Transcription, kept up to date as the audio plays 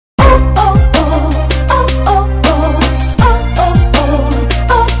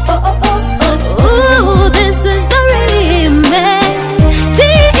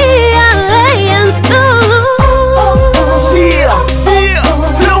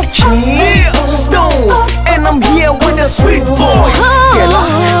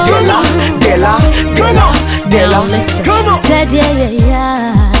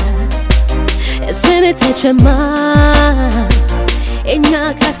chema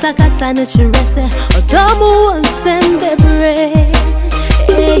enya kasa kasa no chirese odomu onsembebre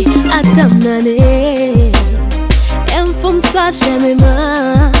Adam nane enfum sa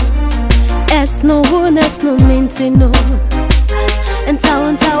shemema es no one es no mintino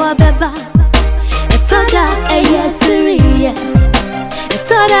entawa beba etada eyesiriye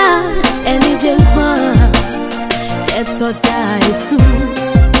etada enijema etoda isu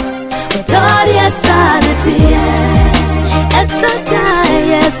odaria sanity etoda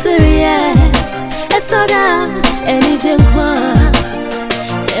eyesiriye etoda enijema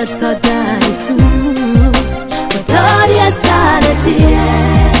etoda isu odaria sanity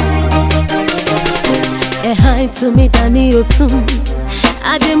Hi to me Dani Osum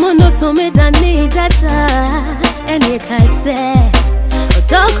Ademono to me Dani Data And you can say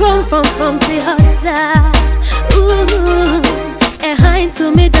Don't come from the hotta Ooh Hi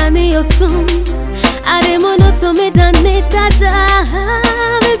to me Dani Osum Ademono to me Dani Data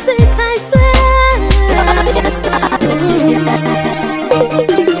Miss you can say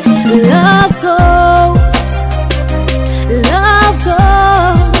Love goes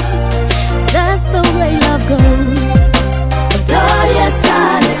That's the way love goes. Adore your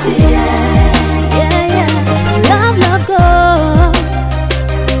sanity, yeah. Love goes.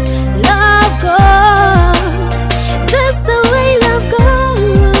 Love goes. That's the way love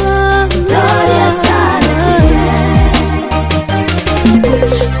goes. Adore your sanity.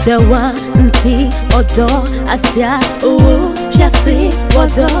 So one tea odor asia yasi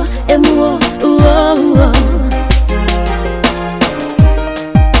odor emu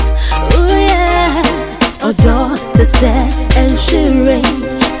Odo to say and shire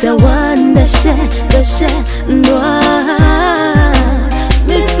say one the share no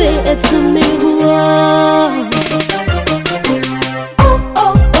me say it to me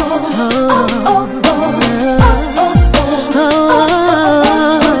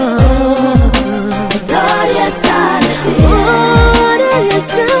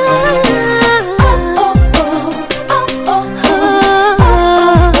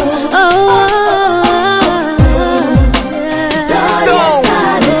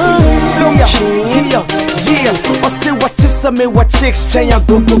Me what chicks chaya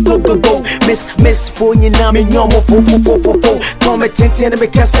go miss phone na me nyomo fo come tenten me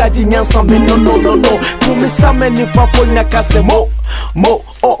kasa di nyansa me no to me sameni fa fo na kase mo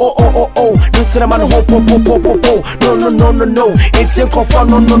oh no tell man ho po no enten kofa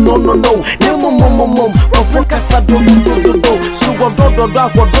no ne mo kofa kasa do so go do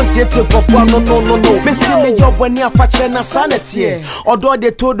don't enten kofa no me see me job when ya fa che na sanity odo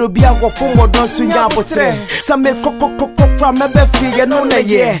de todo bia go fo mo don su nya botre sa me from my figure no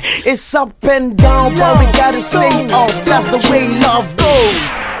yeah. It's up and down, but we gotta stay off. That's the way love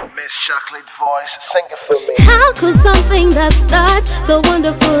goes. Miss Chocolate voice, sing it for me. How could something that starts so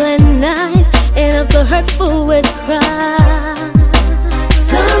wonderful and nice end up so hurtful with cry?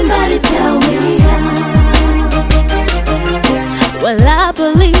 Somebody tell me how. Well, I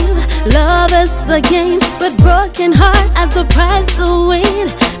believe love is a game with broken heart as the prize to win.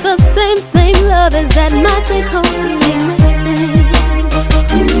 The same love is that magical feeling.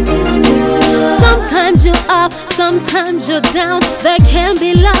 Sometimes you're up, sometimes you're down. There can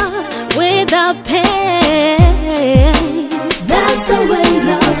be love without pain. That's the way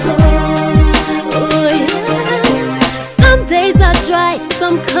love goes. Oh, yeah. Some days are dry,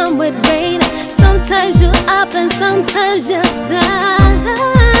 some come with rain. Sometimes you're up and sometimes you're down.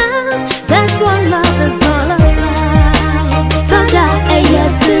 That's what love is all about. Toda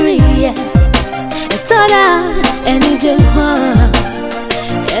eyesiriye, toda enijema,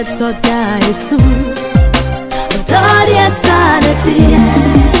 toda isu, toda sanity,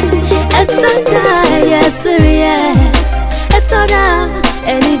 toda eyesiriye, toda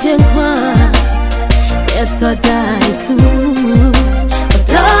enijema, toda isu,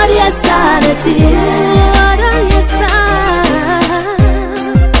 toda sanity.